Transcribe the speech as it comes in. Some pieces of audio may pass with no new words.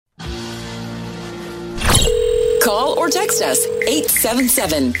Call or text us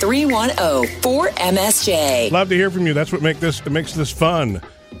 877-310-4MSJ. Love to hear from you. That's what makes this fun.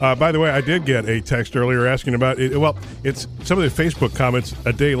 By the way, I did get a text earlier asking about it. Well, it's some of the Facebook comments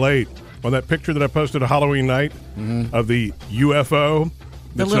a day late on that picture that I posted a Halloween night of the UFO.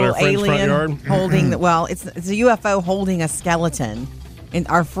 The that's in our little friend's front alien yard. holding, it's a UFO holding a skeleton. And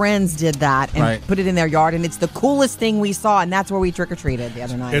our friends did that and put it in their yard, and it's the coolest thing we saw, and that's where we trick-or-treated the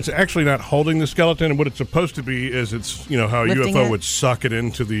other night. It's actually not holding the skeleton, and what it's supposed to be is it's, how a Lifting UFO it? would suck it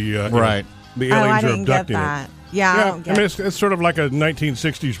into the, the I aliens are didn't get abducting that. it. Yeah, I don't get it's sort of like a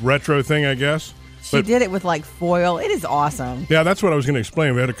 1960s retro thing, I guess. She did it with, foil. It is awesome. Yeah, that's what I was going to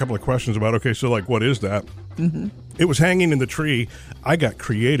explain. We had a couple of questions about, what is that? Mm-hmm. It was hanging in the tree. I got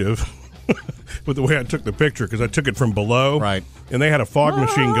creative with the way I took the picture because I took it from below. Right. And they had a fog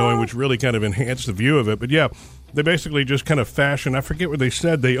machine going, which really kind of enhanced the view of it. But yeah, they basically just kind of fashioned, I forget what they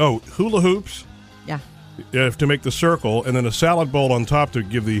said. Hula hoops. Yeah. To make the circle, and then a salad bowl on top to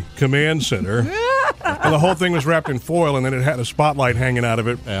give the command center. And the whole thing was wrapped in foil, and then it had a spotlight hanging out of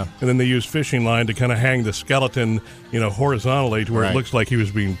it. Yeah. And then they used fishing line to kind of hang the skeleton, horizontally to where it looks like he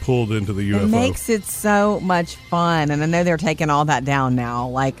was being pulled into the UFO. It makes it so much fun, and I know they're taking all that down now.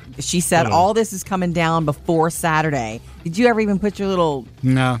 Like she said, all this is coming down before Saturday. Did you ever even put your little...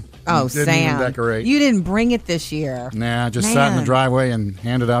 No. Oh, didn't Sam. even decorate. You didn't bring it this year. Nah, just sat in the driveway and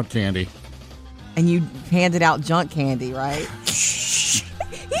handed out candy. And you handed out junk candy, right?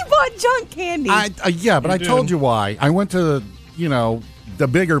 He bought junk candy. Yeah, but I told you why. I went to, the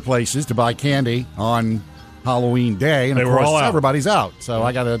bigger places to buy candy on Halloween Day, and They of were course all out. everybody's out. So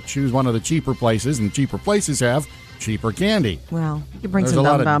I got to choose one of the cheaper places, and cheaper places have cheaper candy. Well, you can bring There's some a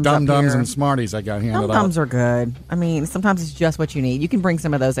lot of dum-dums up dum-dums here. and Smarties I got handed out. Dum-dums are good. I mean, sometimes it's just what you need. You can bring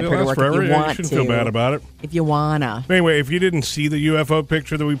some of those up here to work if you want You shouldn't feel bad about it. If you wanna. Anyway, if you didn't see the UFO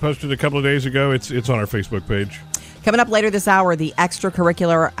picture that we posted a couple of days ago, it's on our Facebook page. Coming up later this hour, the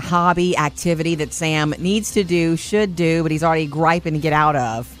extracurricular hobby activity that Sam needs to do, should do, but he's already griping to get out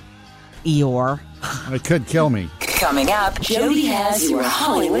of. Eeyore. It could kill me. Coming up, Jody has your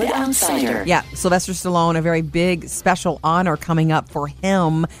Hollywood Outsider. Yeah, Sylvester Stallone, a very big special honor coming up for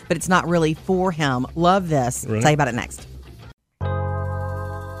him, but it's not really for him. Love this. Really? Tell you about it next.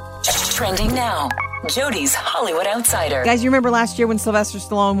 Trending now, Jody's Hollywood Outsider. Guys, you remember last year when Sylvester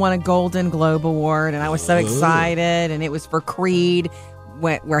Stallone won a Golden Globe Award, and I was so excited, and it was for Creed,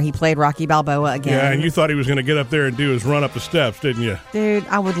 where he played Rocky Balboa again. Yeah, and you thought he was going to get up there and do his run up the steps, didn't you? Dude,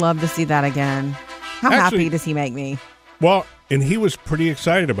 I would love to see that again. How happy does he make me? Well, and he was pretty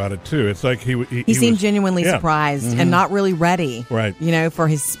excited about it, too. It's like he seemed was, genuinely surprised and not really ready, Right. For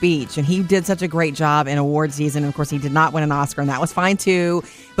his speech. And he did such a great job in award season. Of course, he did not win an Oscar, and that was fine, too.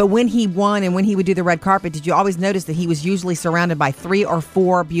 But when he won and when he would do the red carpet, did you always notice that he was usually surrounded by 3 or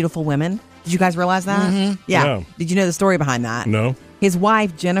 4 beautiful women? Did you guys realize that? Mm-hmm. Yeah. No. Did you know the story behind that? No. His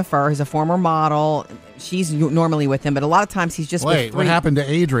wife, Jennifer, is a former model. She's normally with him, but a lot of times he's just with 3. What happened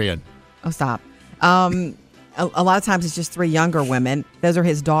to Adrian? Oh, stop. A lot of times it's just 3 younger women. Those are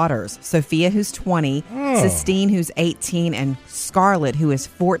his daughters. Sophia, who's 20, Sistine, who's 18, and Scarlett, who is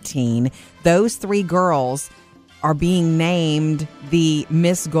 14. Those 3 girls are being named the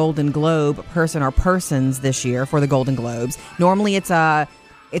Miss Golden Globe person or persons this year for the Golden Globes. Normally it's a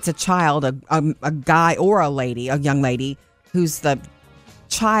child, a guy or a lady, a young lady, who's the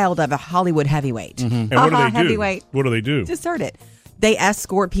child of a Hollywood heavyweight. Mm-hmm. And what do they do? Heavyweight. What do they do? Just heard it. They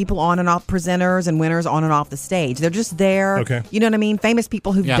escort people on and off, presenters and winners on and off the stage. They're just there. Okay. You know what I mean? Famous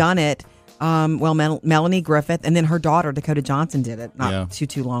people who've done it. Melanie Griffith, and then her daughter, Dakota Johnson, did it not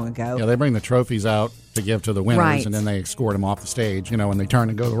too long ago. Yeah, they bring the trophies out to give to the winners, Right. and then they escort them off the stage, when they turn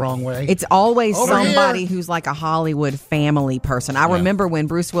and go the wrong way. It's always Over somebody here. who's like a Hollywood family person. I remember when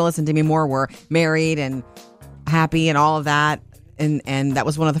Bruce Willis and Demi Moore were married and happy and all of that. And that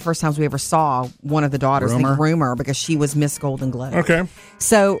was one of the first times we ever saw one of the daughters, I think Rumor, because she was Miss Golden Globe. Okay.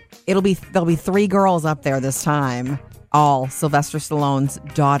 So there'll be 3 girls up there this time, all Sylvester Stallone's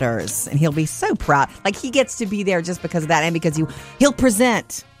daughters, and he'll be so proud. Like he gets to be there just because of that, and because he'll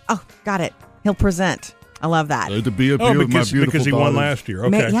present. Oh, got it. He'll present. I love that. To be with my beautiful because he won last year.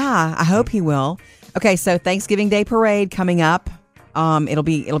 Okay. Yeah, I hope he will. Okay, so Thanksgiving Day Parade coming up. It'll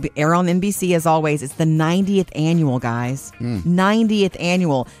be air on NBC as always. It's the 90th annual, guys. 90th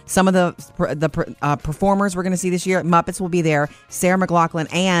annual. Some of the performers we're going to see this year, Muppets will be there. Sarah McLachlan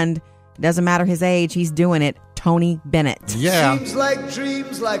and It doesn't matter his age. He's doing it. Tony Bennett. Yeah. Seems like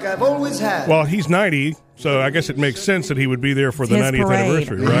dreams like I've always had. Well, he's 90, so I guess it makes sense that he would be there for the His 90th parade.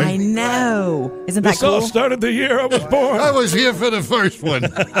 anniversary, right? I know. Isn't that This all cool? started the year I was born. I was here for the first one.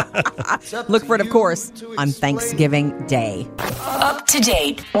 Look for it, of course, on Thanksgiving Day. Up to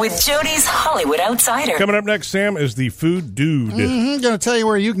date with Jody's Hollywood Outsider. Coming up next, Sam, is the Food Dude. Going to tell you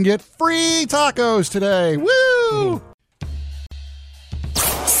where you can get free tacos today. Woo!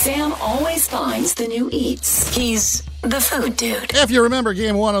 Sam always finds the new eats. He's the food dude. If you remember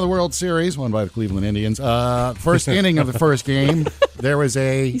Game 1 of the World Series, won by the Cleveland Indians, first inning of the first game, there was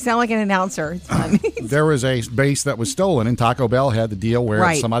You sound like an announcer. It's funny. a base that was stolen, and Taco Bell had the deal where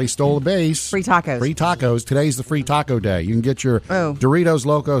Right. if somebody stole a base. Free tacos. Free tacos. Today's the free taco day. You can get your Doritos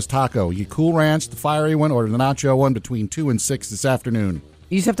Locos taco. You Cool Ranch, the fiery one, or the nacho one between 2 and 6 this afternoon.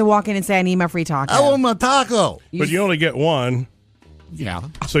 You just have to walk in and say, I need my free taco. I want my taco. But you only get one. Yeah.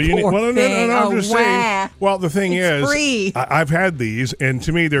 So you need. Poor Well, no, thing. I'm Oh, just wow. saying. Well, the thing It's is, free. I've had these, and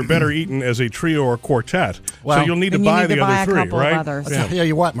to me, they're better eaten as a trio or quartet. So Well, you'll need to then you buy need to the buy other a three, couple of right? others. Yeah. I'll tell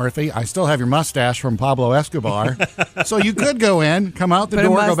you what, Murphy, I still have your mustache from Pablo Escobar. So you could go in, come out the Put a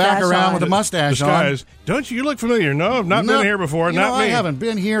door, go back mustache around on. with a mustache Disguise. Don't you look familiar? No, I've not on. been here before. You Not know, me. I haven't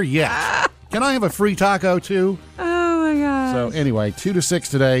been here yet. Can I have a free taco, too? Oh, my God. So anyway, 2 to 6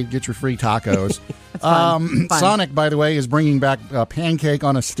 today. Get your free tacos. fun. Sonic, by the way, is bringing back a pancake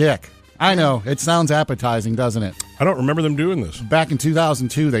on a stick. I know. It sounds appetizing, doesn't it? I don't remember them doing this. Back in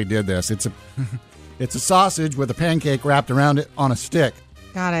 2002, they did this. It's a sausage with a pancake wrapped around it on a stick.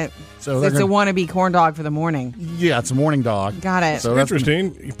 Got it. So So they're it's a gonna- wannabe corn dog for the morning. Yeah, it's a morning dog. Got it. So that's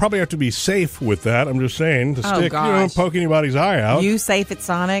Interesting. You probably have to be safe with that. I'm just saying. The Oh, stick, you don't gosh. poke anybody's eye out. You safe at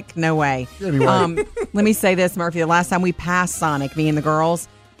Sonic? No way. Anyway. Let me say this, Murphy. The last time we passed Sonic, me and the girls,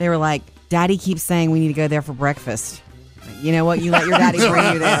 they were like, Daddy keeps saying we need to go there for breakfast. You know what? You let your daddy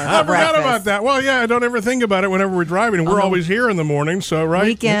bring you there for I forgot breakfast. about that. Well, yeah, I don't ever think about it whenever we're driving. We're always here in the morning, so right.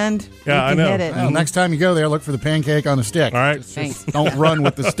 Weekend. Yeah, we I can know. hit it. Well, next time you go there, look for the pancake on the stick. All right. Thanks. Don't run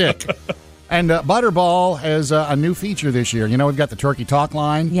with the stick. And Butterball has a new feature this year. You know, we've got the Turkey Talk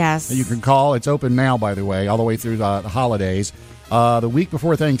line. Yes. That you can call. It's open now, by the way, all the way through the holidays. The week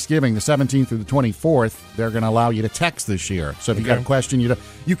before Thanksgiving, the 17th through the 24th, they're going to allow you to text this year. So if you got a question,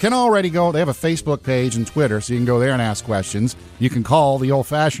 you can already go. They have a Facebook page and Twitter, so you can go there and ask questions. You can call the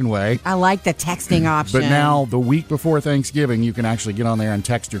old-fashioned way. I like the texting option. But now, the week before Thanksgiving, you can actually get on there and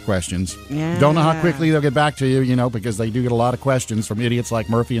text your questions. Yeah. Don't know how quickly they'll get back to you, you know, because they do get a lot of questions from idiots like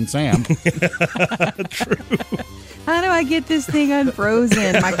Murphy and Sam. How do I get this thing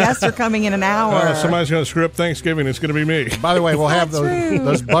unfrozen? My guests are coming in an hour. Somebody's going to screw up Thanksgiving. It's going to be me. By the way, we'll have True.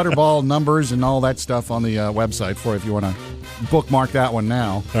 those Butterball numbers and all that stuff on the website for if you want to bookmark that one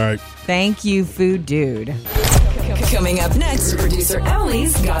now. All right. Thank you, Food Dude. Coming up next, producer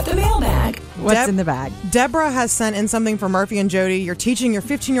Allie's got the mailbag. What's in the bag? Deborah has sent in something for Murphy and Jody. You're teaching your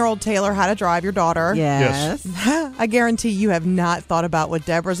 15-year-old Taylor how to drive your daughter. Yes. I guarantee you have not thought about what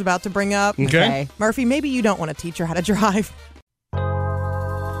Deborah's about to bring up. Okay. Murphy, maybe you don't want to teach her how to drive.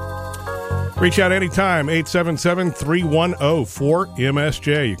 Reach out anytime,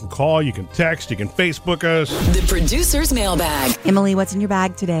 877-310-4MSJ. You can call, you can text, you can Facebook us. The producer's mailbag. Emily, what's in your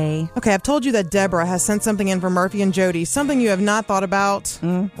bag today? Okay, I've told you that Deborah has sent something in for Murphy and Jody, something you have not thought about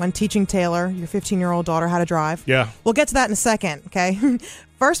when teaching Taylor, your 15-year-old daughter, how to drive. Yeah. We'll get to that in a second, okay?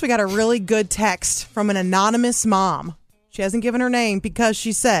 First, we got a really good text from an anonymous mom. She hasn't given her name because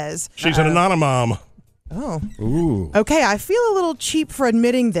she says, She's an anonymom. oh, Ooh. okay, I feel a little cheap for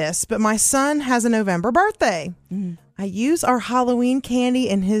admitting this, but my son has a November birthday. I use our Halloween candy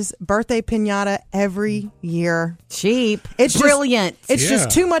in his birthday piñata every year. Cheap. It's just- brilliant. It's Yeah.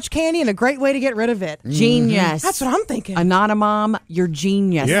 just too much candy and a great way to get rid of it. Genius. That's what I'm thinking. Anonymom, you're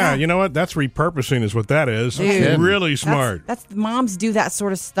genius. Yeah, you know what? That's repurposing is what that is. Dude. Really smart. That's moms do that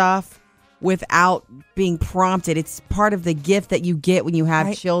sort of stuff without being prompted. It's part of the gift that you get when you have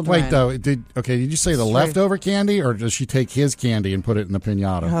Right. children. Wait, though, did you say the leftover candy, or does she take his candy and put it in the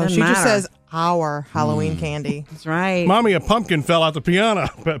piñata? Oh, Doesn't she just matter. says our Halloween candy. That's right. Mommy, a pumpkin fell out the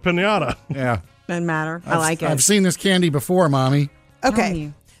pinata. Yeah. Doesn't matter. I like it. I've seen this candy before, Mommy. Telling Okay.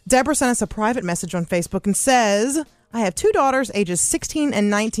 you. Deborah sent us a private message on Facebook and says, I have two daughters, ages 16 and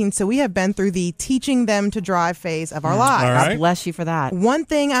 19, so we have been through the teaching them to drive phase of our lives. All God right. bless you for that. One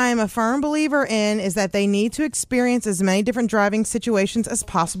thing I am a firm believer in is that they need to experience as many different driving situations as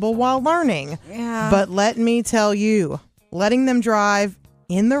possible while learning. Yeah. But let me tell you, letting them drive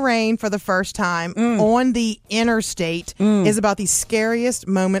in the rain for the first time on the interstate is about the scariest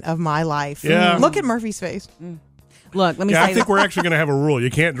moment of my life. Yeah. Look at Murphy's face. Look, let me Yeah, say I think that. we're actually going to have a rule. You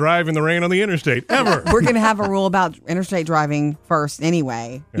can't drive in the rain on the interstate, ever. We're going to have a rule about interstate driving first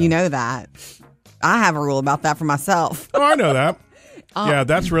anyway. You know that. I have a rule about that for myself. Oh, I know that. Yeah,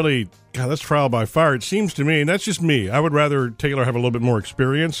 that's really, God, that's trial by fire. It seems to me, and that's just me. I would rather Taylor have a little bit more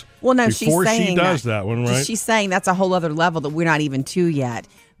experience Well, no, before she's saying she does that one, right? She's saying that's a whole other level that we're not even to yet.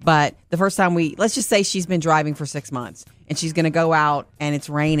 But the first time let's just say she's been driving for 6 months and she's going to go out and it's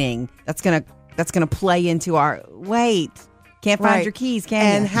raining. That's going to play into our can't find Right. your keys, can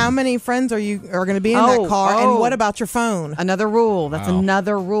And you? how many friends are going to be in that car? And what about your phone? Another rule. That's Wow.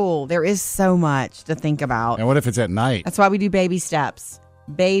 another rule. There is so much to think about. And what if it's at night? That's why we do baby steps.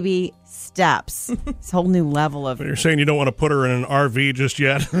 Baby steps. It's a whole new level of. But you're saying you don't want to put her in an RV just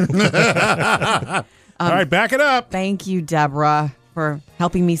yet? All right, back it up. Thank you, Deborah, for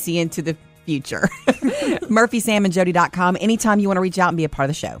helping me see into the future. MurphySamandJody.com. Anytime you want to reach out and be a part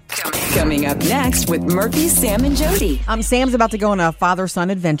of the show. Coming up next with Murphy, Sam, and Jody. Sam's about to go on a father-son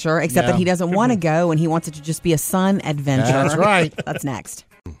adventure, except Yeah. that he doesn't want to go and he wants it to just be a son adventure. That's right. That's next.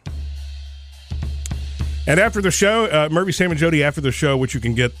 And after the show, Murphy, Sam, and Jody after the show, which you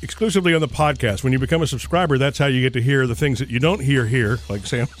can get exclusively on the podcast. When you become a subscriber, that's how you get to hear the things that you don't hear here, like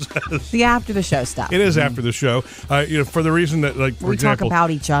Sam says. The after the show stuff. It is after the show, for the reason that, like, for we example, talk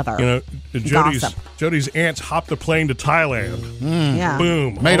about each other. Gossip. Jody's aunts hopped a plane to Thailand. Yeah.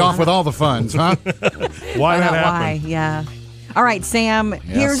 Boom. Made off with all the funds, huh? Why Find that out happened? why, yeah. All right, Sam,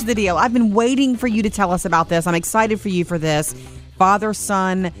 here's the deal. I've been waiting for you to tell us about this. I'm excited for you for this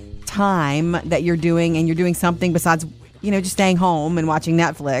father-son time that you're doing, and you're doing something besides, just staying home and watching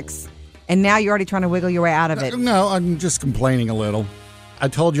Netflix. And now you're already trying to wiggle your way out of it. No, I'm just complaining a little. I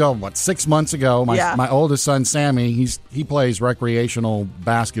told y'all, 6 months ago, my oldest son, Sammy, he plays recreational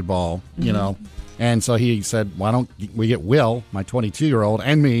basketball, and so he said, why don't we get Will, my 22-year-old,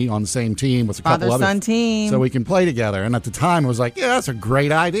 and me on the same team with a couple others. Father-son team. So we can play together. And at the time, I was like, yeah, that's a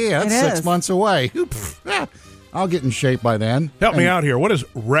great idea. That's It 6 is. months away. I'll get in shape by then. Help me out here. What is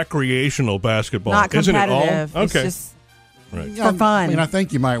recreational basketball? Not Isn't it all? competitive. It's Okay. just Right. for fun. I mean, I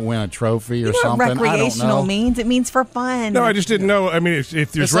think you might win a trophy or you know something. what recreational I don't know. means? It means for fun. No, I just didn't know. I mean, if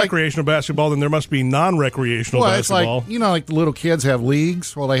there's It's like- recreational basketball, then there must be non-recreational Well, it's basketball. like, like the little kids have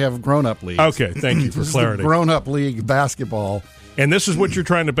leagues. Well, they have grown-up leagues. Okay, thank you for This is clarity. the grown-up league basketball. And this is what you're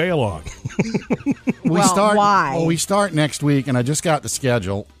trying to bail on. Why? Well, we start next week, and I just got the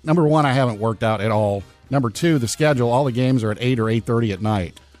schedule. Number one, I haven't worked out at all. Number two, the schedule, all the games are at 8 or 8:30 at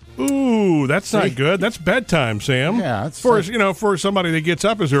night. Ooh, that's not good. That's bedtime, Sam. Yeah, it's for somebody that gets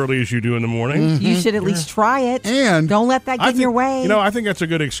up as early as you do in the morning. You should at least try it. And don't let that get in your way. I think that's a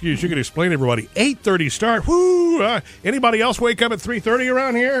good excuse. You could explain to everybody. 8:30 start. Whoo! Anybody else wake up at 3:30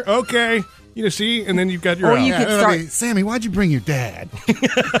 around here? Okay. You see, and then you've got your. Or you could it'll start- be, Sammy, why'd you bring your dad?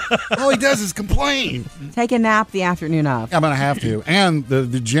 All he does is complain. Take a nap the afternoon of. I'm going to have to. And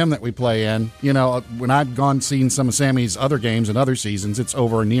the gym that we play in, when I've seen some of Sammy's other games in other seasons, it's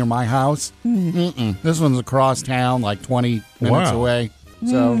over near my house. This one's across town, like 20 minutes Wow. away.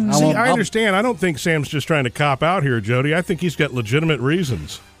 So I understand. I don't think Sam's just trying to cop out here, Jody. I think he's got legitimate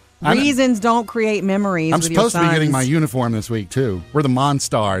reasons. Reasons don't create memories. I'm with supposed your to be getting sons. my uniform this week, too. We're the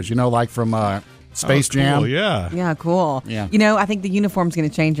Monstars, like from Space Jam. Cool, yeah. Yeah, cool. Yeah. I think the uniform's going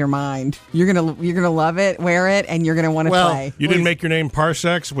to change your mind. You're gonna love it, wear it, and you're gonna want to play. You didn't make your name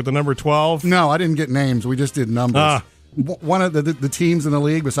Parsecs with the number 12? No, I didn't get names. We just did numbers. Ah. One of the teams in the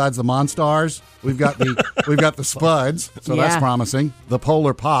league, besides the Monstars, we've got the Spuds, so Yeah. that's promising. The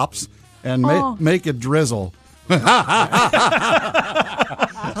Polar Pops and Make It Drizzle.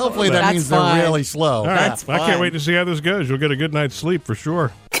 Hopefully that That's means fun. they're really slow. All right. I can't wait to see how this goes. You'll get a good night's sleep for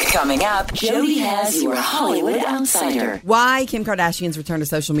sure. Coming up, Jody has your Hollywood Outsider. Why Kim Kardashian's return to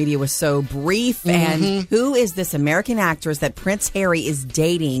social media was so brief, and who is this American actress that Prince Harry is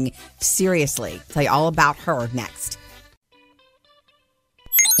dating seriously? Tell you all about her next.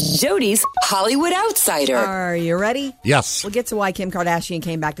 Jody's Hollywood Outsider. Are you ready? Yes. We'll get to why Kim Kardashian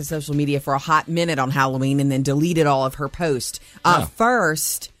came back to social media for a hot minute on Halloween and then deleted all of her posts.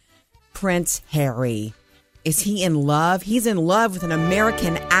 First, Prince Harry. Is he in love? He's in love with an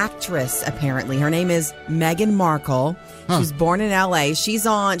American actress, apparently. Her name is Meghan Markle. She was born in L.A. She's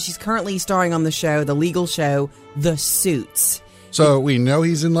currently starring on the legal show, The Suits. So we know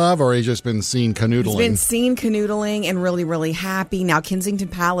he's in love, or he's just been seen He's canoodling? been seen canoodling and really, really happy. Now, Kensington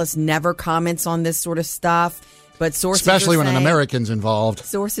Palace never comments on this sort of stuff, but sources Especially are when an saying- American's involved.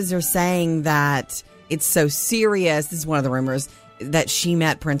 Sources are saying that it's so serious. This is one of the rumors that she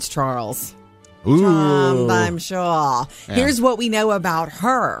met Prince Charles. I'm sure. Yeah. Here's what we know about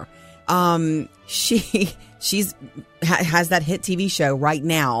her. She she's has that hit TV show right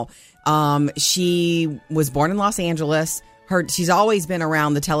now. She was born in Los Angeles. She's always been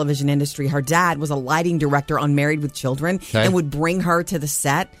around the television industry. Her dad was a lighting director on Married with Children and would bring her to the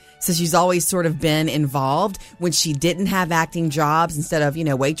set. So she's always sort of been involved. When she didn't have acting jobs, instead of,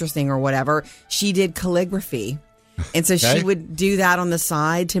 waitressing or whatever, she did calligraphy. And so she would do that on the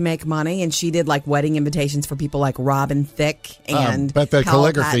side to make money. And she did like wedding invitations for people like Robin Thicke and bet that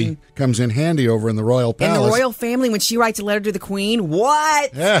Powell calligraphy Patton. comes in handy over in the royal palace. And the royal family, when she writes a letter to the queen,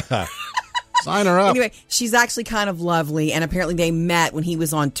 what? Yeah. Sign her up. Anyway, she's actually kind of lovely. And apparently they met when he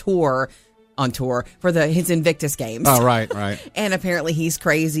was on tour for his Invictus Games. Oh, right. And apparently he's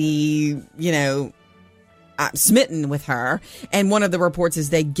crazy, smitten with her. And one of the reports is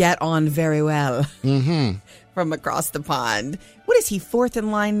they get on very well from across the pond. What is he, fourth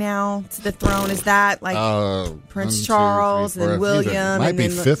in line now to the throne? Is that like Prince Charles and William? Might and be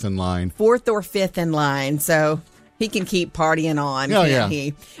then fifth in line. Fourth or fifth in line. So he can keep partying on, can't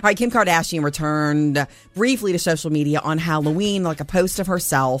he? All right, Kim Kardashian returned briefly to social media on Halloween, like a post of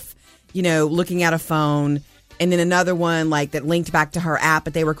herself, looking at a phone. And then another one like that linked back to her app,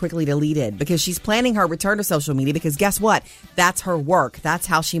 but they were quickly deleted because she's planning her return to social media because guess what? That's her work. That's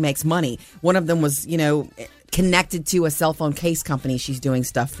how she makes money. One of them was, connected to a cell phone case company she's doing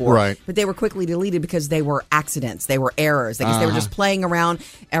stuff for. Right. But they were quickly deleted because they were accidents. They were errors. Because they were just playing around.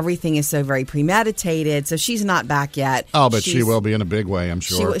 Everything is so very premeditated. So she's not back yet. Oh, but she will be in a big way, I'm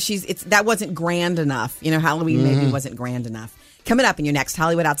sure. That wasn't grand enough. Halloween maybe wasn't grand enough. Coming up in your next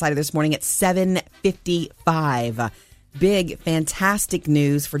Hollywood Outsider this morning at 7:55. Big, fantastic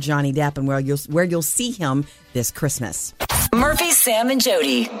news for Johnny Depp and where you'll see him this Christmas. Murphy, Sam, and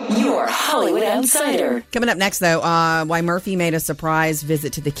Jody, your Hollywood Outsider. Coming up next, though, why Murphy made a surprise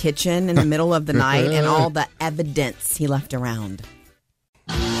visit to the kitchen in the middle of the night and all the evidence he left around.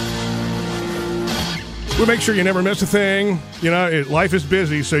 We'll make sure you never miss a thing. Life is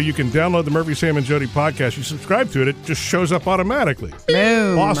busy, so you can download the Murphy, Sam, and Jody podcast. You subscribe to it, it just shows up automatically.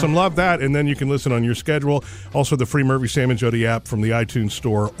 Boom. Awesome. Love that. And then you can listen on your schedule. Also, the free Murphy, Sam, and Jody app from the iTunes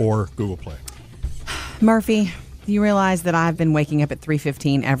Store or Google Play. Murphy, you realize that I've been waking up at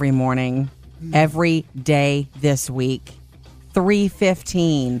 3:15 every morning, every day this week.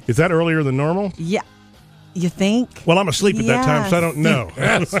 3:15. Is that earlier than normal? Yeah. You think? Well, I'm asleep at that time, so I don't know.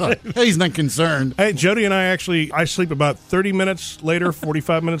 He's not concerned. Hey, Jody and I sleep about 30 minutes later,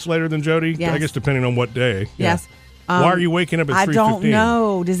 45 minutes later than Jody. Yes. I guess depending on what day. Yes. Why are you waking up at 3:15? I don't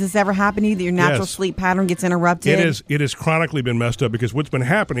know. Does this ever happen to you that your natural sleep pattern gets interrupted? It has chronically been messed up because what's been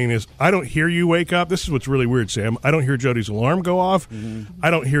happening is I don't hear you wake up. This is what's really weird, Sam. I don't hear Jody's alarm go off. I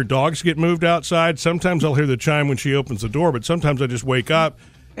don't hear dogs get moved outside. Sometimes I'll hear the chime when she opens the door, but sometimes I just wake up.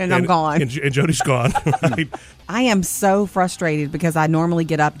 And I'm gone. And Jody's gone. Right? I am so frustrated because I normally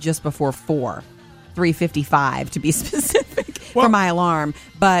get up just before 3:55 to be specific, for my alarm.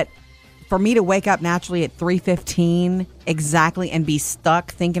 But for me to wake up naturally at 3:15 exactly and be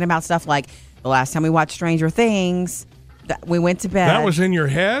stuck thinking about stuff like the last time we watched Stranger Things, we went to bed. That was in your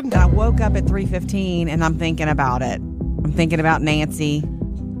head? And I woke up at 3:15 and I'm thinking about it. I'm thinking about Nancy.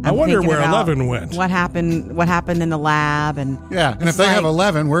 I wonder where 11 went. What happened in the lab. And if they have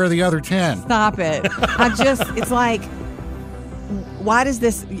 11, where are the other 10? Stop it. It's like, why does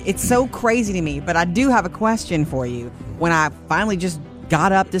this, it's so crazy to me, but I do have a question for you. When I finally just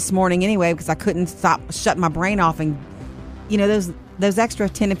got up this morning anyway, because I couldn't stop shutting my brain off, and those extra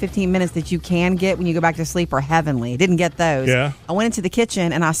 10 to 15 minutes that you can get when you go back to sleep are heavenly. I didn't get those. Yeah. I went into the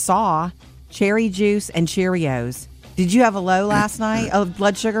kitchen and I saw cherry juice and Cheerios. Did you have a low last night? A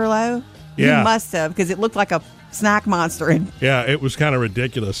blood sugar low? Yeah. You must have, because it looked like a snack monster. Yeah, it was kind of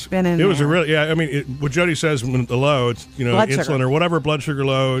ridiculous. It was a really, what Jody says when the low, it's, blood insulin sugar. or whatever, blood sugar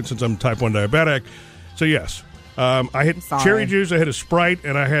low, since I'm type 1 diabetic. So, yes. I had cherry juice, I had a Sprite,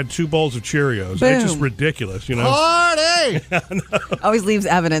 and I had 2 bowls of Cheerios. Boom. It's just ridiculous, Party! Always leaves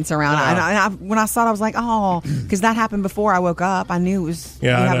evidence around. When I saw it, I was like, oh, because that happened before I woke up. I knew it was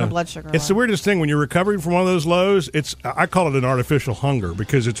having a blood sugar low. It's the weirdest thing. When you're recovering from one of those lows, I call it an artificial hunger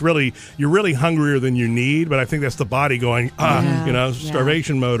because you're really hungrier than you need, but I think that's the body going,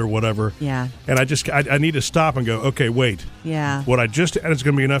 starvation mode or whatever. Yeah. And I need to stop and go, okay, wait. Yeah. What I just had is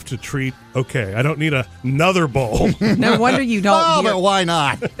going to be enough to treat, okay, I don't need another bowl. No wonder you don't but why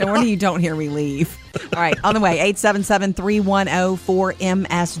not? No wonder you don't hear me leave. All right, on the way,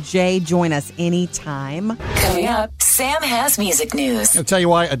 877-310-4MSJ. Join us anytime. Coming up, Sam has music news. I'll tell you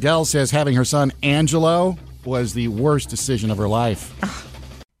why Adele says having her son Angelo was the worst decision of her life.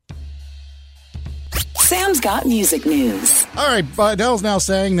 Sam's got music news. All right, Adele's now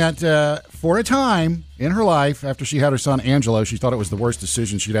saying that for a time in her life, after she had her son Angelo, she thought it was the worst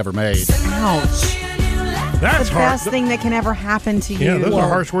decision she'd ever made. Ouch. That's the hard. best thing that can ever happen to you. Yeah, those are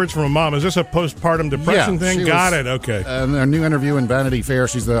harsh words from a mom. Is this a postpartum depression thing? she Got was- it. Okay. In a new interview in Vanity Fair,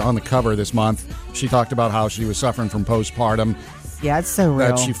 she's on the cover this month. She talked about how she was suffering from postpartum. Yeah, it's so real.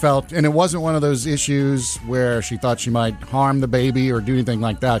 That she felt, and it wasn't one of those issues where she thought she might harm the baby or do anything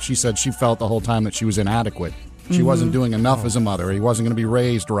like that. She said she felt the whole time that she was inadequate. She wasn't doing enough as a mother. He wasn't going to be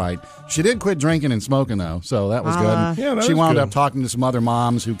raised right. She did quit drinking and smoking, though, so that was good. Yeah, that she was wound good. up talking to some other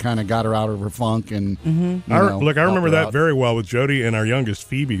moms who kind of got her out of her funk. And you I know, remember helped her that out. very well with Jody and our youngest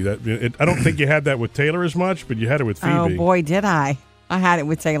Phoebe. I don't think you had that with Taylor as much, but you had it with Phoebe. Oh boy, did I! I had it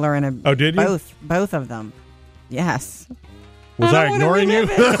with Taylor and Oh, did you? both of them. Yes. Was I ignoring you?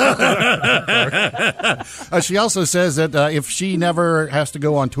 She also says that if she never has to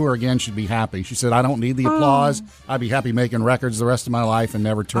go on tour again, she'd be happy. She said, I don't need the applause. I'd be happy making records the rest of my life and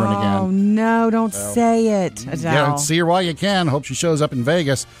never touring Oh again. no! Don't say it, Adele. Yeah, see her while you can. Hope she shows up in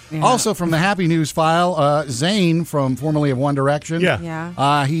Vegas. Also, from the Happy News file, Zayn, from formerly of One Direction.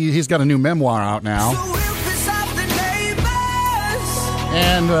 Yeah. He's got a new memoir out now.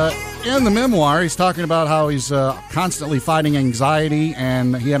 And in the memoir, he's talking about how he's constantly fighting anxiety,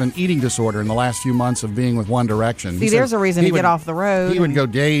 and he had an eating disorder in the last few months of being with One Direction. See, He said there's a reason he to would- get off the road. He would go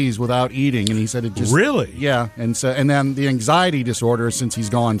days without eating, and he said it just Really? yeah. And then the anxiety disorder since he's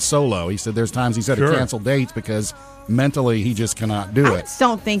gone solo. He said there's times he's had Sure. to cancel dates because mentally he just cannot do I it. just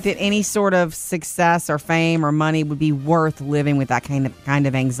don't think that any sort of success or fame or money would be worth living with that kind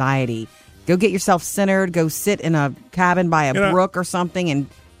of anxiety. Go get yourself centered. Go sit in a cabin by a brook or something, and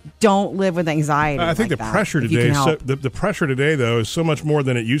don't live with anxiety. I think like the that, pressure if you today, can help. the pressure today, though, is so much more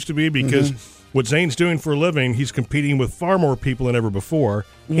than it used to be because what Zayn's doing for a living, he's competing with far more people than ever before,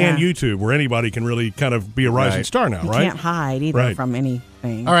 Yeah. and YouTube, where anybody can really kind of be a rising Right. star now, You right? can't hide either Right. from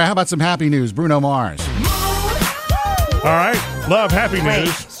anything. All right, how about some happy news? Bruno Mars. All right, love happy Wait.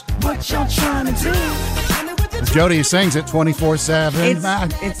 news. Jody sings it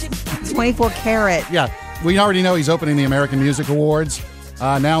 24/7. It's 24 karat. Yeah, we already know he's opening the American Music Awards.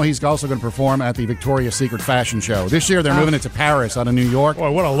 Now he's also going to perform at the Victoria's Secret Fashion Show. This year they're moving it to Paris out of New York.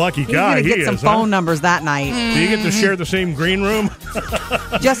 Boy, what a lucky He's guy going to he get some is. phone numbers that night. Do you get to share the same green room?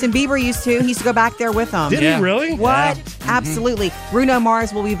 Justin Bieber used to. He used to go back there with them. Did Yeah. he really? What? Absolutely. Bruno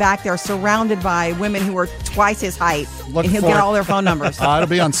Mars will be back there surrounded by women who are twice his height. Look and he'll for get it. all their phone numbers. It'll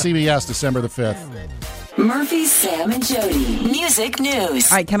be on CBS December the 5th. Murphy, Sam, and Jody. Music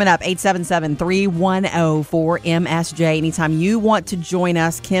news. All right, coming up, 877-310-4MSJ. Anytime you want to join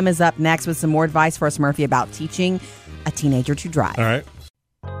us, Kim is up next with some more advice for us, Murphy, about teaching a teenager to drive. All right.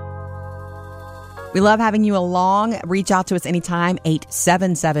 We love having you along. Reach out to us anytime,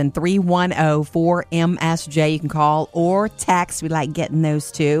 877-310-4MSJ. You can call or text. We like getting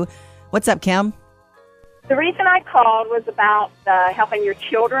those too. What's up, Kim? The reason I called was about helping your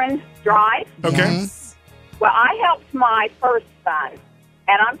children drive. Okay. Yes. Well, I helped my first son,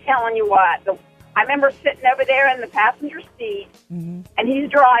 and I'm telling you what, I remember sitting over there in the passenger seat, and he's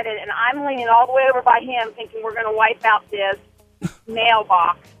driving, and I'm leaning all the way over by him thinking we're going to wipe out this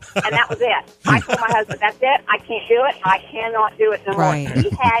mailbox, and that was it. I told my husband, that's it, I can't do it, I cannot do it no more. Right.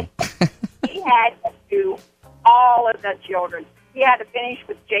 He had to do all of the children. He had to finish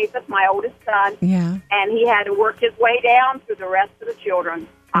with Japheth, my oldest son, Yeah. and he had to work his way down through the rest of the children.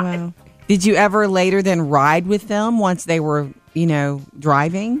 Wow. Did you ever later then ride with them once they were,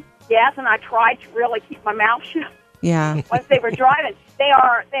 driving? Yes, and I tried to really keep my mouth shut Yeah. once they were driving. They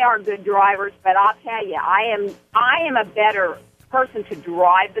are good drivers, but I'll tell you, I am a better person to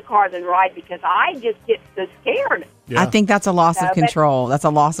drive the car than ride because I just get so scared. Yeah. I think that's a loss of but- control. That's a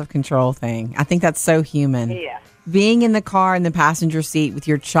loss of control thing. I think that's so human. Yeah. Being in the car in the passenger seat with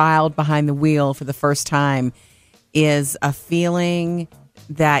your child behind the wheel for the first time is a feeling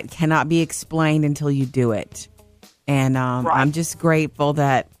that cannot be explained until you do it. And Right. I'm just grateful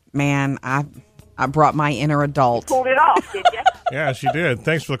that, man, I brought my inner adult. Pulled it off, did you? Yeah, she did.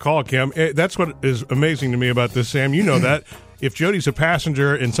 Thanks for the call, Kim. That's what is amazing to me about this, Sam. You know that. If Jody's a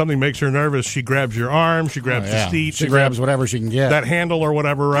passenger and something makes her nervous, she grabs your arm, she grabs the seat, She grabs whatever she can get. that handle or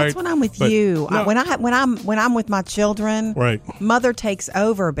whatever, right? That's when I'm with But- you. No. When I'm with my children, Right. mother takes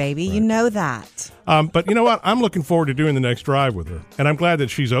over, baby. You know that. But you know what? I'm looking forward to doing the next drive with her, and I'm glad that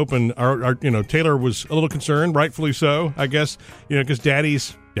she's open. Taylor was a little concerned, rightfully so, I guess. Because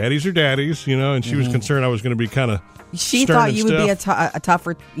daddies are daddies, and she was concerned I was going to be kind of. She stern thought and you would be stiff. a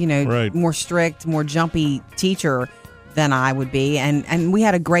tougher, Right. more strict, more jumpy teacher. than I would be. And we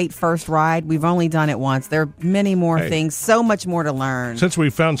had a great first ride. We've only done it once. There are many more things, so much more to learn. Since we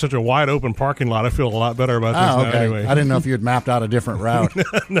found such a wide open parking lot, I feel a lot better about this now anyway. I didn't know if you had mapped out a different route.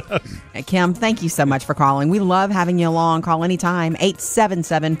 No. Kim, thank you so much for calling. We love having you along. Call anytime,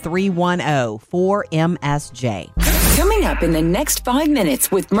 877-310-4MSJ. Coming up in the next 5 minutes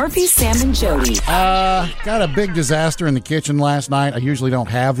with Murphy, Sam, and Jody. Got a big disaster in the kitchen last night. I usually don't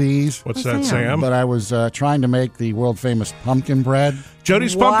have these. What's that, Sam? But I was trying to make the world famous pumpkin bread.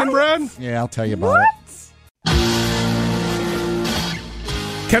 Jody's pumpkin bread? Yeah, I'll tell you about it.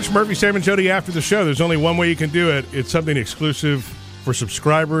 Catch Murphy, Sam, and Jody after the show. There's only one way you can do it. It's something exclusive for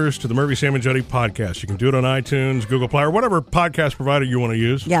subscribers to the Murphy, Sam, and Jody podcast. You can do it on iTunes, Google Play, or whatever podcast provider you want to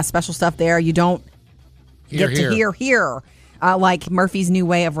use. Yeah, special stuff there. You don't get to hear here. Like Murphy's new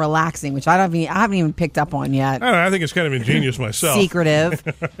way of relaxing, which I haven't even picked up on yet. I think it's kind of ingenious myself. Secretive.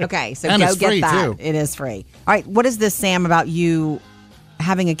 Okay, so And go it's get free, that. too. It is free. All right, what is this, Sam, about you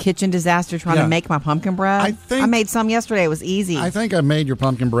having a kitchen disaster trying to make my pumpkin bread? I made some yesterday. It was easy. I think I made your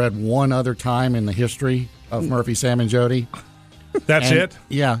pumpkin bread one other time in the history of Murphy, Sam, and Jody. That's it?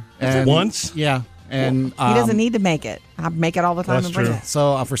 Yeah. And, once? Yeah. And he doesn't need to make it. I make it all the time That's and bring true. it.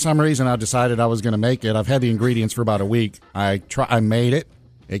 So for some reason, I decided I was going to make it. I've had the ingredients for about a week. I made it.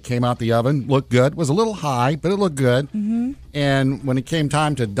 It came out the oven, looked good. Was a little high, but it looked good. Mm-hmm. And when it came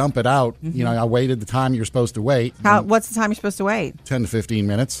time to dump it out, I waited the time you're supposed to wait. What's the time you're supposed to wait? 10 to 15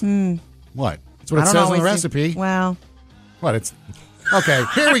 minutes. What? That's what I it don't says on the always recipe. Well, What? It's okay.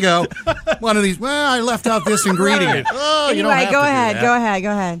 Here we go. One of these. Well, I left out this ingredient. Oh, you don't anyway, have go to do ahead. that. Go ahead.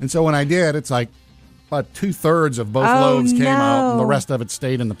 Go ahead. And so when I did, it's like about 2/3 of both loaves came out, and the rest of it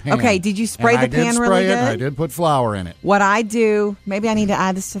stayed in the pan. Okay, did you spray And the pan I did spray really it, good? and I did put flour in it. What I do, maybe I need to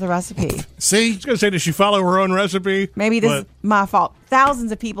add this to the recipe. See? I was going to say, does she follow her own recipe? Maybe this is my fault.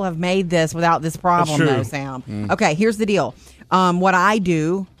 Thousands of people have made this without this problem, That's true. though, Sam. Okay, here's the deal. What I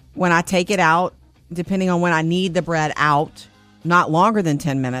do when I take it out, depending on when I need the bread out, not longer than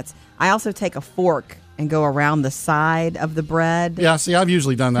 10 minutes, I also take a fork and go around the side of the bread. Yeah, see, I've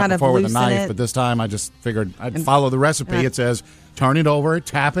usually done that Kind of before with a loosen knife, it. but this time I just figured I'd follow the recipe. It says turn it over,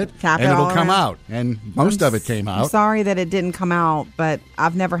 tap it, Tap and it it'll all come around. out. And most of it came I'm out. sorry that it didn't come out, but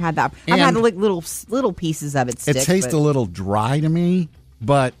I've never had that. I've had And like little pieces of it stick. It tastes but- a little dry to me,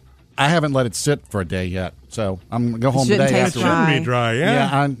 but I haven't let it sit for a day yet. So I'm going to go home shouldn't today taste after. dry. Shouldn't be dry,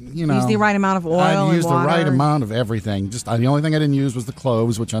 yeah. Use the right amount of oil I and used the water. right amount of everything. Just the only thing I didn't use was the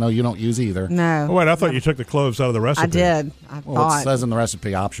cloves, which I know you don't use either. No. Oh, wait, I thought you took the cloves out of the recipe. I did. I Well, thought. it says in the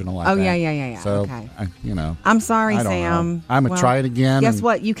recipe optional. I Oh, think. yeah. So, Okay. I'm sorry, I don't Sam. know. I'm going to try it again. Guess and-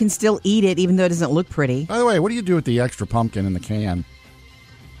 what? You can still eat it even though it doesn't look pretty. By the way, what do you do with the extra pumpkin in the can?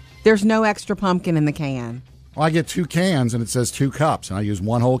 There's no extra pumpkin in the can. Well, I get 2 cans, and it says 2 cups, and I use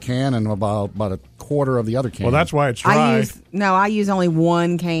one whole can and about a quarter of the other can. Well, that's why it's dry. I use only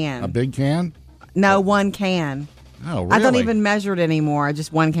one can. a big can. No, one can. Oh, really? I don't even measure it anymore.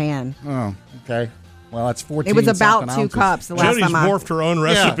 Just one can. Oh, okay. Well, that's 14. It was about something 2 ounces. cups the last Jody's time I. morphed her own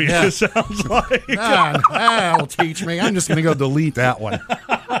recipe, yeah. it sounds like. That'll teach me. I'm just going to go delete that one.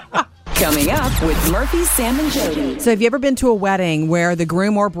 Coming up with Murphy, Sam, and Jody. So, have you ever been to a wedding where the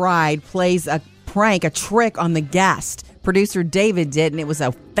groom or bride plays a prank, a trick on the guest? Producer David did, and it was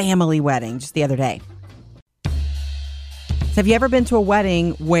a family wedding just the other day. So have you ever been to a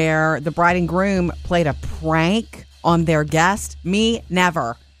wedding where the bride and groom played a prank on their guest? Me,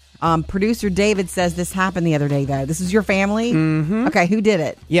 never. Producer David says this happened the other day, though. This is your family? Mm-hmm. Okay, who did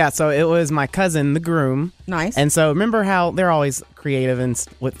it? Yeah, so it was my cousin, the groom. Nice. And so remember how they're always creative and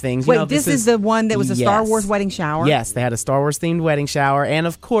with things. Wait, this is the one that was a Star Yes. Wars wedding shower? Yes, they had a Star Wars themed wedding shower, and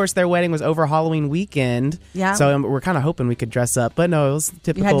of course their wedding was over Halloween weekend. Yeah. So we're kind of hoping we could dress up, but no, it was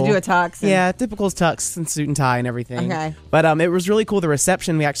typical. You had to do a tux and- Yeah, typical tux and suit and tie and everything. Okay. But it was really cool. The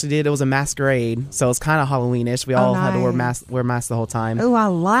reception we actually did, it was a masquerade, so it was kind of Halloweenish. We all had to wear nice. masks the whole time. Oh, I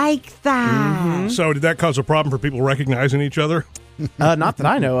like that. So did that cause a problem for people recognizing each other? Not that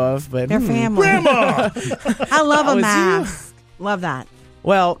I know of, but They're family. Grandma! I love a was you. mask. Love that.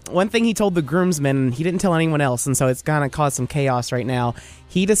 Well, one thing he told the groomsmen, he didn't tell anyone else, and so it's going to cause some chaos right now.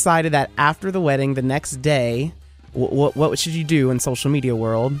 He decided that after the wedding, the next day, what should you do in social media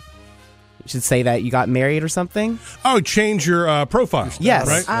world? You should say that you got married or something. Oh, change your profile. Yes.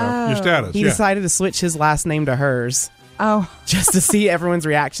 Right? Oh. Your status. He yeah. decided to switch his last name to hers. just to see everyone's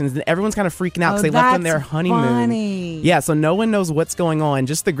reactions. And everyone's kind of freaking out because they left on their honeymoon. Funny. Yeah, so no one knows what's going on.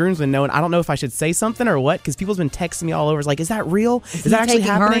 Just the groomsmen know. And I don't know if I should say something or what, because people's been texting me all over. It's like, is that real? Is that actually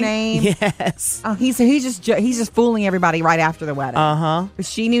happening? Her name? Yes. Oh, he's just fooling everybody right after the wedding. But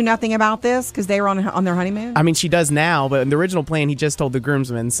she knew nothing about this because they were on their honeymoon. I mean, she does now, but in the original plan, he just told the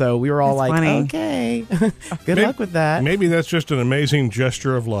groomsmen. So we were all That's like, funny. okay, good luck with that. Maybe that's just an amazing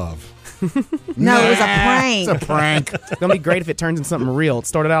gesture of love. No, it was a prank. It's a prank. It's going to be great if it turns into something real. It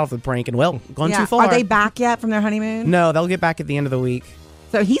started out with a prank and, well, gone too far. Are they back yet from their honeymoon? No, they'll get back at the end of the week.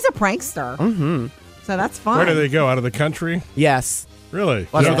 So he's a prankster. Mm-hmm. So that's fun. Where do they go? Out of the country? Yes. Really?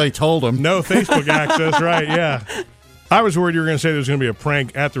 That's what they told him. No Facebook access, right? Yeah. I was worried you were going to say there was going to be a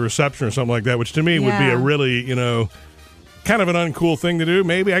prank at the reception or something like that, which to me would be a really, kind of an uncool thing to do.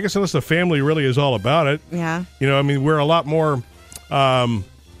 Maybe, I guess, unless the family really is all about it. Yeah. I mean, we're a lot more,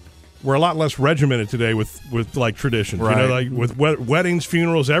 we're a lot less regimented today with like traditions. Right. Like with weddings,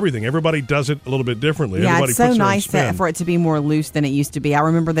 funerals, everything. Everybody does it a little bit differently. Yeah, Everybody it's so puts their own nice spin. for it to be more loose than it used to be. I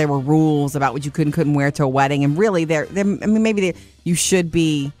remember there were rules about what you couldn't wear to a wedding, and really, you should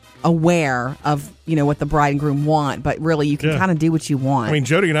be aware of what the bride and groom want, but really you can kind of do what you want. I mean,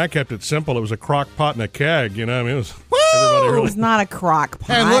 Jody and I kept it simple. It was a crock pot and a keg. I mean, it was. It was not a crock pot.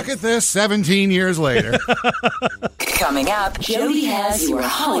 And look at this 17 years later. Coming up, Jody has your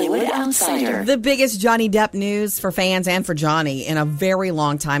Hollywood Outsider. The biggest Johnny Depp news for fans and for Johnny in a very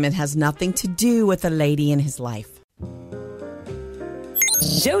long time. It has nothing to do with a lady in his life.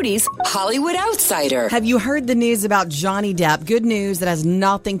 Jody's Hollywood Outsider. Have you heard the news about Johnny Depp? Good news that has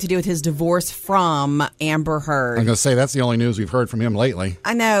nothing to do with his divorce from Amber Heard. I'm going to say that's the only news we've heard from him lately.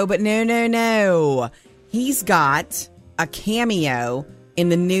 I know, but no. He's got a cameo in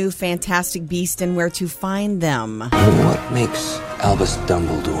the new Fantastic Beasts and Where to Find Them. What makes Albus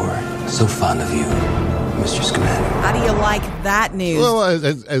Dumbledore so fond of you, Mr. Scamander? How do you like that news? Well,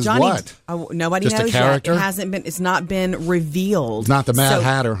 as Johnny, what? Nobody Just a knows character? yet. It's not been revealed. Not the Mad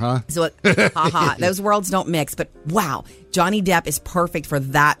Hatter, huh? So, those worlds don't mix. But wow, Johnny Depp is perfect for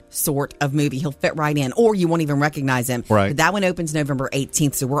that sort of movie. He'll fit right in, or you won't even recognize him. Right. But that one opens November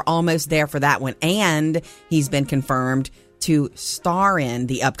 18th, so we're almost there for that one. And he's been confirmed to star in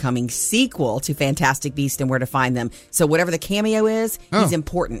the upcoming sequel to Fantastic Beasts and Where to Find Them. So whatever the cameo is, he's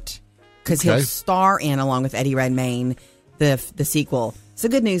important because he'll star in, along with Eddie Redmayne, the sequel. So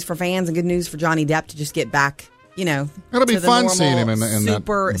good news for fans and good news for Johnny Depp to just get back. It'll be fun seeing him in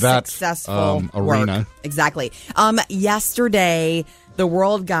super that successful arena. Work. Exactly. Yesterday, the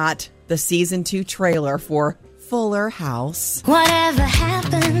world got the season 2 trailer for Fuller House. Whatever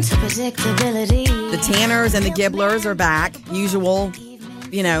happened to predictability? The Tanners and the Gibblers are back. Usual,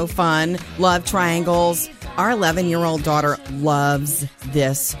 fun love triangles. Our 11-year-old daughter loves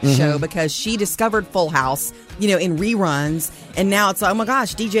this show because she discovered Full House, in reruns. And now it's like, oh my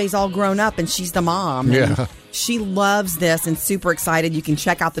gosh, DJ's all grown up and she's the mom. Yeah. And she loves this and super excited. You can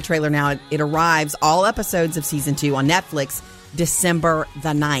check out the trailer now. It arrives, all episodes of season 2 on Netflix, December the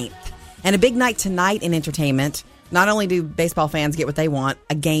 9th. And a big night tonight in entertainment. Not only do baseball fans get what they want,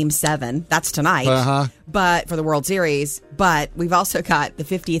 a Game 7, that's tonight, but for the World Series, but we've also got the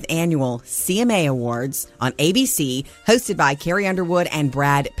 50th annual CMA Awards on ABC, hosted by Carrie Underwood and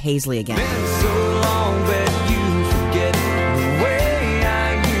Brad Paisley again.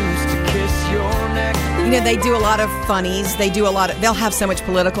 They do a lot of funnies. They'll have so much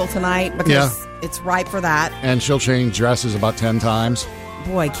political tonight because it's ripe for that. And she'll change dresses about 10 times.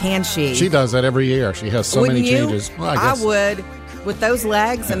 Boy, can she. She does that every year. She has so many changes. Well, I would. With those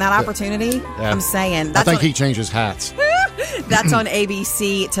legs and that opportunity, I'm saying. I think he changes hats. That's on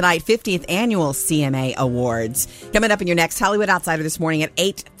ABC tonight, 50th Annual CMA Awards. Coming up in your next Hollywood Outsider this morning at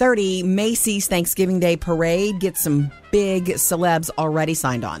 8:30, Macy's Thanksgiving Day Parade. Get some big celebs already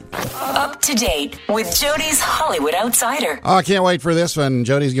signed on. Up to date with Jody's Hollywood Outsider. Oh, I can't wait for this one.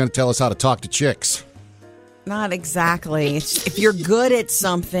 Jody's going to tell us how to talk to chicks. Not exactly. If you're good at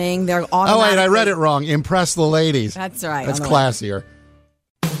something, they're automatically... Oh, wait, I read it wrong. Impress the ladies. That's right. That's classier.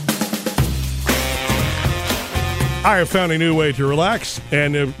 I have found a new way to relax,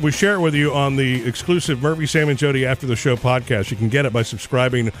 and we share it with you on the exclusive Murphy, Sam, and Jody After the Show podcast. You can get it by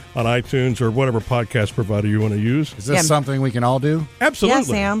subscribing on iTunes or whatever podcast provider you want to use. Is this something we can all do? Absolutely.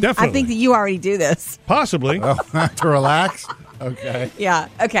 Yeah, Sam. Definitely. I think that you already do this. Possibly. To relax? Okay. Yeah.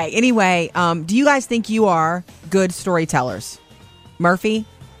 Okay. Anyway, do you guys think you are good storytellers? Murphy?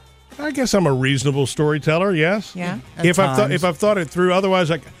 I guess I'm a reasonable storyteller, yes. Yeah. If I've thought it through, otherwise,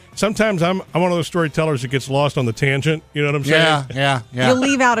 sometimes I'm one of those storytellers that gets lost on the tangent. You know what I'm saying? Yeah. You'll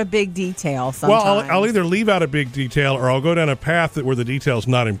leave out a big detail sometimes. Well, I'll either leave out a big detail or I'll go down a path where the detail's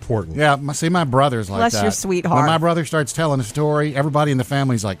not important. Yeah, my brother's like Bless that. your sweetheart. When my brother starts telling a story, everybody in the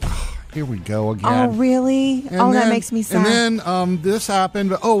family's like, oh, here we go again. Oh, really? And that makes me sad. And then this happened,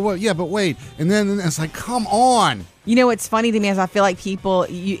 but but wait. And then it's like, come on. You know, what's funny to me is I feel like people,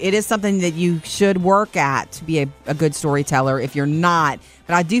 it is something that you should work at to be a good storyteller if you're not.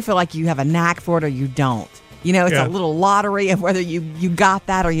 But I do feel like you have a knack for it or you don't. You know, it's a little lottery of whether you got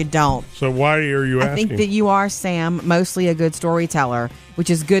that or you don't. So why are you asking? I think that you are, Sam, mostly a good storyteller, which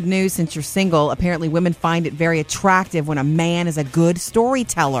is good news since you're single. Apparently, women find it very attractive when a man is a good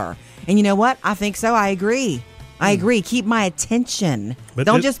storyteller. And you know what? I think so. I agree. Keep my attention. But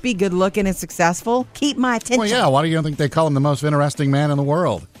don't just be good looking and successful. Keep my attention. Well, yeah. Why do you think they call him the most interesting man in the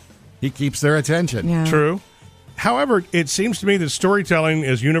world? He keeps their attention. Yeah. True. However, it seems to me that storytelling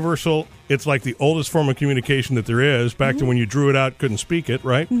is universal. It's like the oldest form of communication that there is. Back to when you drew it out, couldn't speak it,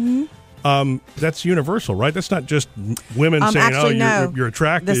 right? Mm-hmm. That's universal, right? That's not just women saying, actually, no. you're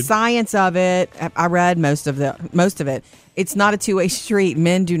attracted. The science of it, I read most of it. It's not a two-way street.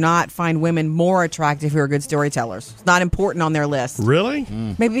 Men do not find women more attractive who are good storytellers. It's not important on their list. Really?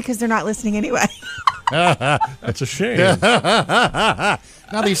 Maybe because they're not listening anyway. That's a shame.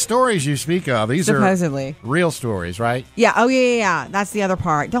 Now, these stories you speak of, these supposedly are real stories, right? Yeah. Oh, yeah. That's the other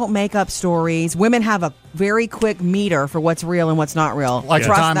part. Don't make up stories. Women have a very quick meter for what's real and what's not real. Like the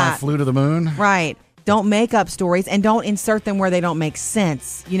Trust time that. I flew to the moon? Right. Don't make up stories and don't insert them where they don't make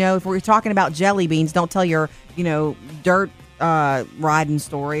sense. You know, if we're talking about jelly beans, don't tell your, dirt riding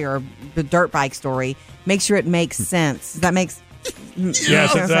story or the dirt bike story. Make sure it makes sense. Does that make sense?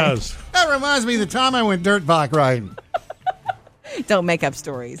 Yes, it does. That reminds me of the time I went dirt bike riding. Don't make up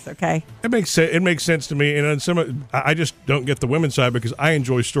stories, okay? It makes sense to me, and I just don't get the women's side because I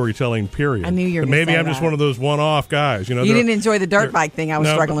enjoy storytelling. Period. I knew you were But maybe gonna say I'm just that. one of those one-off guys. You didn't enjoy the dirt bike thing I was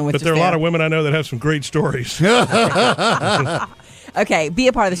struggling with. But there are a lot of women I know that have some great stories. Okay, be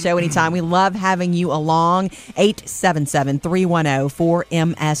a part of the show anytime. We love having you along.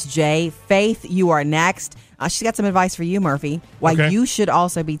 877-310-4MSJ. Faith, you are next. She's got some advice for you, Murphy, why you should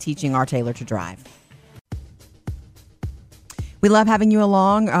also be teaching our Taylor to drive. We love having you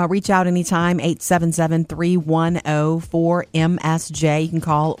along. Reach out anytime, 877-310-4MSJ. You can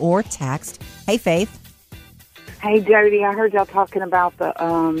call or text. Hey, Faith. Hey, Jody, I heard y'all talking about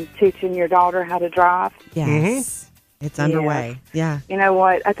the teaching your daughter how to drive. Yes. Mm-hmm. It's underway. Yeah. You know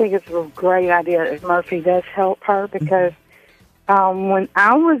what? I think it's a great idea if Murphy does help her because when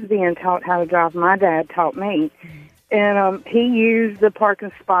I was being taught how to drive, my dad taught me. And he used the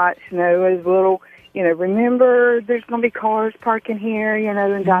parking spots, as little, remember there's going to be cars parking here,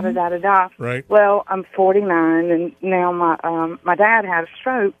 and da-da-da-da-da. Right. Well, I'm 49, and now my dad had a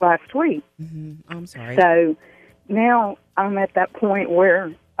stroke last week. Mm-hmm. I'm sorry. So now I'm at that point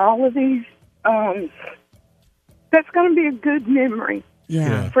where all of these... that's going to be a good memory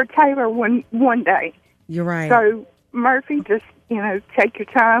for Taylor one day. You're right. So, Murphy, just, take your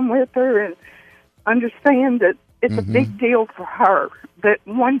time with her and understand that it's a big deal for her. That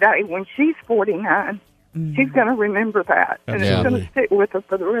one day when she's 49, she's going to remember that. And it's going to stick with her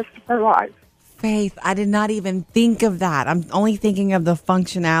for the rest of her life. Faith, I did not even think of that. I'm only thinking of the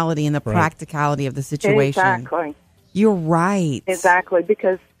functionality and the practicality of the situation. Exactly. You're right. Exactly,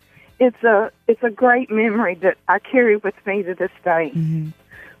 because it's a great memory that I carry with me to this day. Mm-hmm.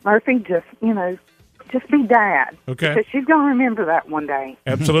 Murphy, just be dad. Okay. Because she's going to remember that one day.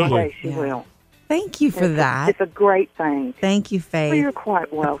 Absolutely. One day she will. Thank you for that. It's a great thing. Thank you, Faith. Well, you're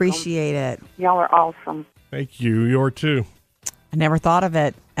quite welcome. Appreciate it. Y'all are awesome. Thank you. You're too. I never thought of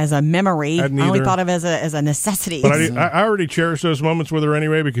it as a memory. I Hadn't only either. thought of it as a necessity. But I already cherish those moments with her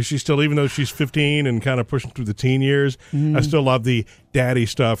anyway because she's still, even though she's 15 and kind of pushing through the teen years, I still love the daddy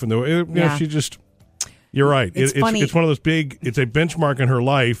stuff. And she just, you're right. It's funny. It's one of those it's a benchmark in her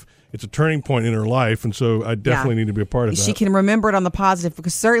life. It's a turning point in her life. And so I definitely need to be a part of that. She can remember it on the positive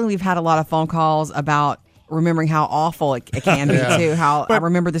because certainly we've had a lot of phone calls about remembering how awful it can be too. How I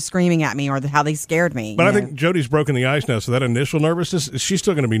remember the screaming at me or how they scared me. But I think Jody's broken the ice now, so that initial nervousness, she's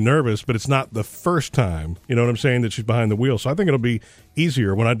still going to be nervous, but it's not the first time, you know what I'm saying, that she's behind the wheel. So I think it'll be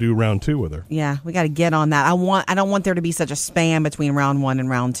easier when I do round 2 with her. Yeah, we got to get on that. I don't want there to be such a span between round 1 and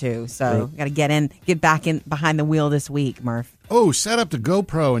round 2. So we got to get back in behind the wheel this week, Murph. Oh, set up the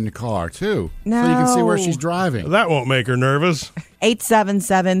GoPro in the car, too. No. So you can see where she's driving. That won't make her nervous.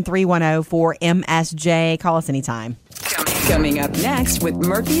 877-310-4MSJ. Call us anytime. Coming up next with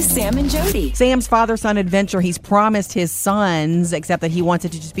Murphy, Sam, and Jody. Sam's father-son adventure. He's promised his sons, except that he wants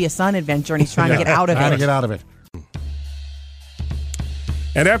it to just be a son adventure, and he's trying to get out of Trying to it. get out of it.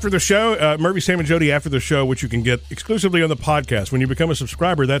 And after the show, Murphy, Sam, and Jody after the show, which you can get exclusively on the podcast. When you become a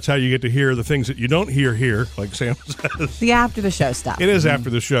subscriber, that's how you get to hear the things that you don't hear here, like Sam says. The after the show stuff. It is after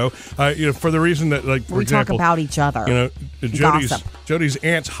the show. For the reason that, like, for we example, talk about each other. Jody's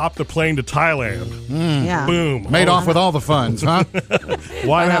aunts hopped a plane to Thailand. Yeah. Boom. Made off with all the funds, huh?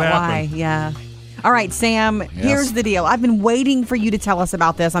 Why that happened? Why? Yeah. All right, Sam, here's the deal. I've been waiting for you to tell us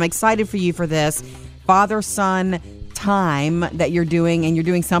about this. I'm excited for you for this father-son time that you're doing, and you're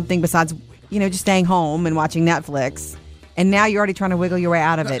doing something besides, just staying home and watching Netflix. And now you're already trying to wiggle your way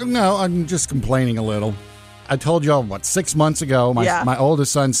out of it. No, I'm just complaining a little. I told y'all, 6 months ago, my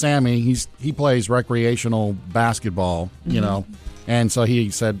oldest son, Sammy, he plays recreational basketball, And so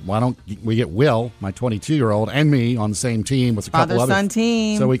he said, why don't we get Will, my 22-year-old, and me on the same team with a couple others. Father-son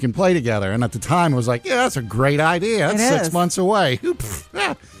team. So we can play together. And at the time, I was like, yeah, that's a great idea. That's 6 months away.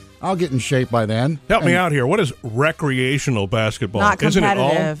 I'll get in shape by then. Help me out here. What is recreational basketball? Not competitive.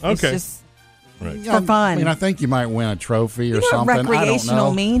 Isn't it all? Okay. It's just for fun. I think you might win a trophy or what something. Recreational I don't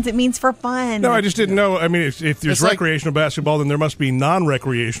know. means? It means for fun. No, I just didn't know. I mean, if there's It's like- recreational basketball, then there must be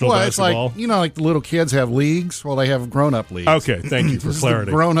non-recreational basketball. It's like, like the little kids have leagues. Well, they have grown-up leagues. Okay, thank you for This is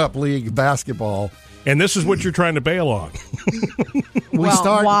clarity. the grown-up league basketball. And this is what you're trying to bail on.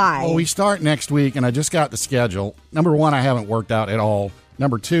 Why? Well, we start next week, and I just got the schedule. Number one, I haven't worked out at all.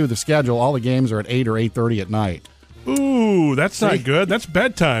 Number two, the schedule, all the games are at 8 or 8:30 at night. Ooh, that's not good. That's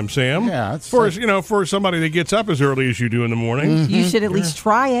bedtime, Sam. Yeah, it's for somebody that gets up as early as you do in the morning. You should at least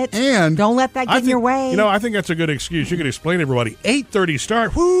try it. And don't let that get in your way. I think that's a good excuse. You could explain to everybody. 8:30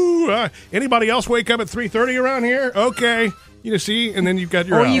 start. Whoo! Anybody else wake up at 3:30 around here? Okay. See, and then you've got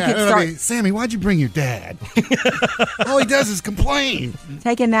your. Or you could start. Sammy, why'd you bring your dad? All he does is complain.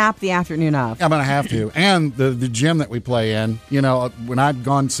 Take a nap the afternoon of. I'm gonna have to. And the gym that we play in, when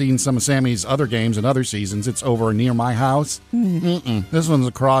I've seen some of Sammy's other games in other seasons, it's over near my house. This one's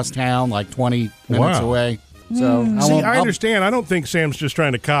across town, like 20 minutes away. So I understand. I don't think Sam's just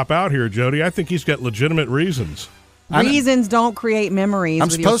trying to cop out here, Jody. I think he's got legitimate reasons. Reasons don't create memories. I'm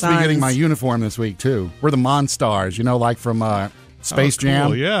with supposed your to be getting sons. my uniform this week too. We're the Monstars, like from Space Jam.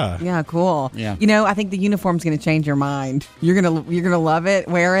 Cool, yeah. Yeah, cool. Yeah. I think the uniform's going to change your mind. You're gonna love it,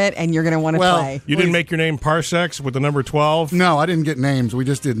 wear it, and you're gonna want to play. You didn't make your name Parsecs with the number 12? No, I didn't get names. We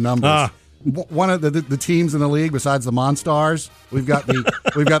just did numbers. One of the teams in the league, besides the Monstars, we've got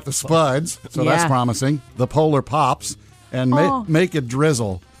the Spuds, so that's promising. The Polar Pops and Make It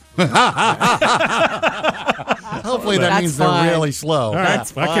Drizzle. Hopefully that means fun. they're really slow. All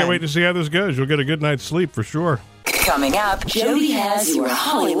right. I can't wait to see how this goes. You'll get a good night's sleep for sure. Coming up, Jody has your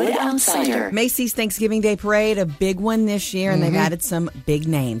Hollywood Outsider. Macy's Thanksgiving Day Parade, a big one this year, and they've added some big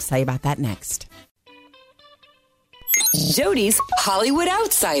names. Tell you about that next. Jody's Hollywood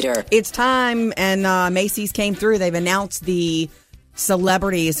Outsider. It's time, and Macy's came through. They've announced the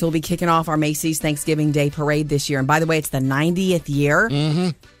celebrities who will be kicking off our Macy's Thanksgiving Day Parade this year. And by the way, it's the 90th year. Mm-hmm.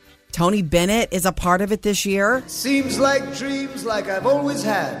 Tony Bennett is a part of it this year. Seems like dreams like I've always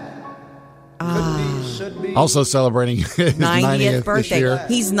had. Could be, should be. Also celebrating his 90th birthday. this year.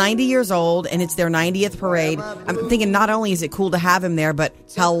 He's 90 years old, and it's their 90th parade. I'm thinking not only is it cool to have him there, but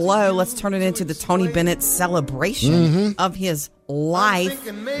hello, let's turn it into the Tony Bennett celebration of his life.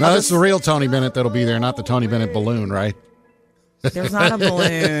 No, that's the real Tony Bennett that'll be there, not the Tony Bennett balloon, right? There's not a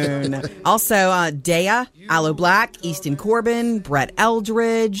balloon. Also, Daya, Aloe Black, Easton Corbin, Brett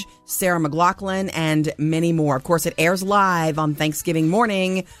Eldridge, Sarah McLachlan, and many more. Of course, it airs live on Thanksgiving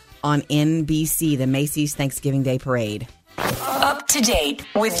morning on NBC, the Macy's Thanksgiving Day Parade. Up to date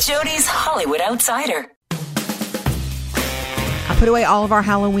with Jody's Hollywood Outsider. I put away all of our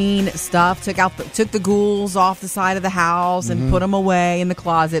Halloween stuff, took the ghouls off the side of the house and put them away in the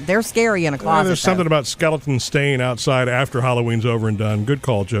closet. They're scary in a closet. There's something about skeletons staying outside after Halloween's over and done. Good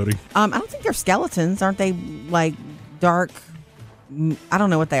call, Jody. I don't think they're skeletons. Aren't they like dark? I don't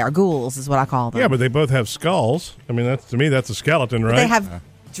know what they are. Ghouls is what I call them. Yeah, but they both have skulls. I mean, to me, that's a skeleton, right? But they have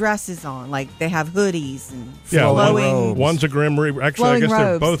dresses on, like they have hoodies and flowing. One's a Grim Reaper. Actually, I guess they're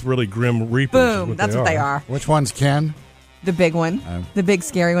robes. both really Grim Reapers. Boom, that's what they are. Which one's Ken? The big one, the big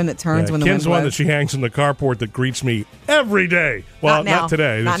scary one that turns when the wind Ken's one that blows. she hangs in the carport that greets me every day. Well, not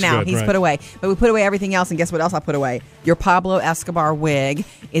today. Not That's now. good, He's right. put away. But we put away everything else, and guess what else I put away? Your Pablo Escobar wig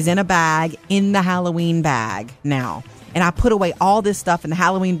is in a bag, in the Halloween bag now. And I put away all this stuff in the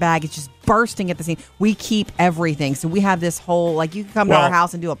Halloween bag. It's just bursting at the seams. We keep everything. So we have this whole, like, you can come to our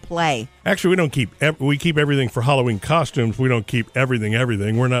house and do a play. Actually, we don't keep. We keep everything for Halloween costumes. We don't keep everything.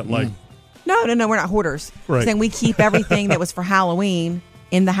 We're not like. No, we're not hoarders. Right. We're saying we keep everything that was for Halloween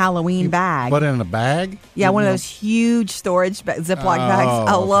in the Halloween bag. Put it in a bag? Yeah, one of those huge storage Ziploc bags.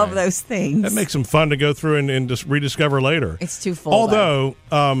 I love those things. That makes them fun to go through and just rediscover later. It's too full. Although,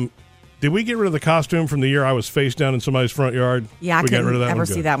 did we get rid of the costume from the year I was face down in somebody's front yard? Yeah, I we got rid couldn't of that ever one?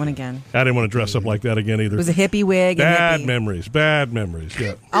 see Good. that one again. I didn't want to dress up like that again either. It was a hippie wig. Bad and hippie. memories. Bad memories.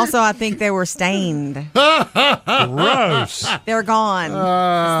 Yeah. Also, I think they were stained. Gross. They're gone.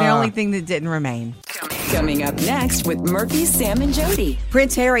 It's the only thing that didn't remain. Coming up next with Murphy, Sam, and Jody.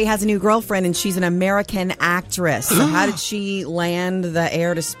 Prince Harry has a new girlfriend, and she's an American actress. So how did she land the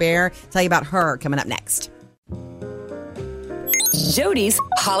heir to spare? Tell you about her coming up next. Jody's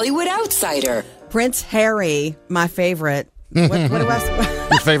Hollywood Outsider. Prince Harry, my favorite. What do I?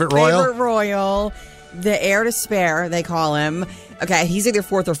 Your favorite royal? Favorite royal. The heir to spare, they call him. Okay, he's either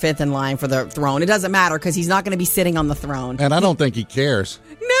fourth or fifth in line for the throne. It doesn't matter because he's not going to be sitting on the throne. And I don't think he cares.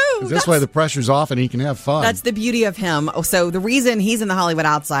 No. This way the pressure's off and he can have fun. That's the beauty of him. So the reason he's in the Hollywood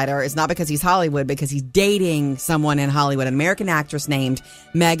Outsider is not because he's Hollywood, because he's dating someone in Hollywood, an American actress named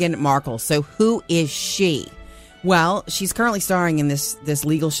Meghan Markle. So who is she? Well, she's currently starring in this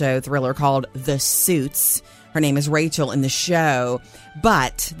legal show thriller called The Suits. Her name is Rachel in the show.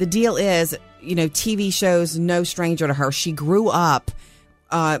 But the deal is, TV shows, no stranger to her. She grew up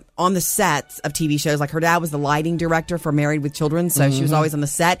on the sets of TV shows. Like her dad was the lighting director for Married with Children. So she was always on the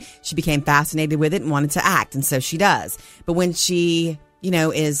set. She became fascinated with it and wanted to act. And so she does. But when she,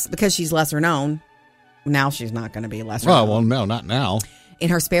 because she's lesser known, now she's not going to be lesser known. Well, no, not now. In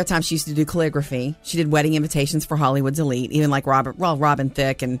her spare time, she used to do calligraphy. She did wedding invitations for Hollywood's elite, even like Robin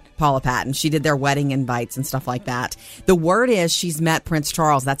Thicke and Paula Patton. She did their wedding invites and stuff like that. The word is she's met Prince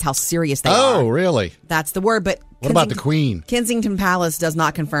Charles. That's how serious they are. Oh, really? That's the word. But what about the Queen? Kensington Palace does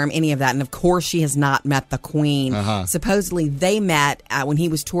not confirm any of that. And of course, she has not met the Queen. Supposedly, they met when he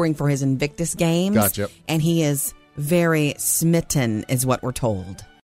was touring for his Invictus Games. Gotcha. And he is very smitten, is what we're told.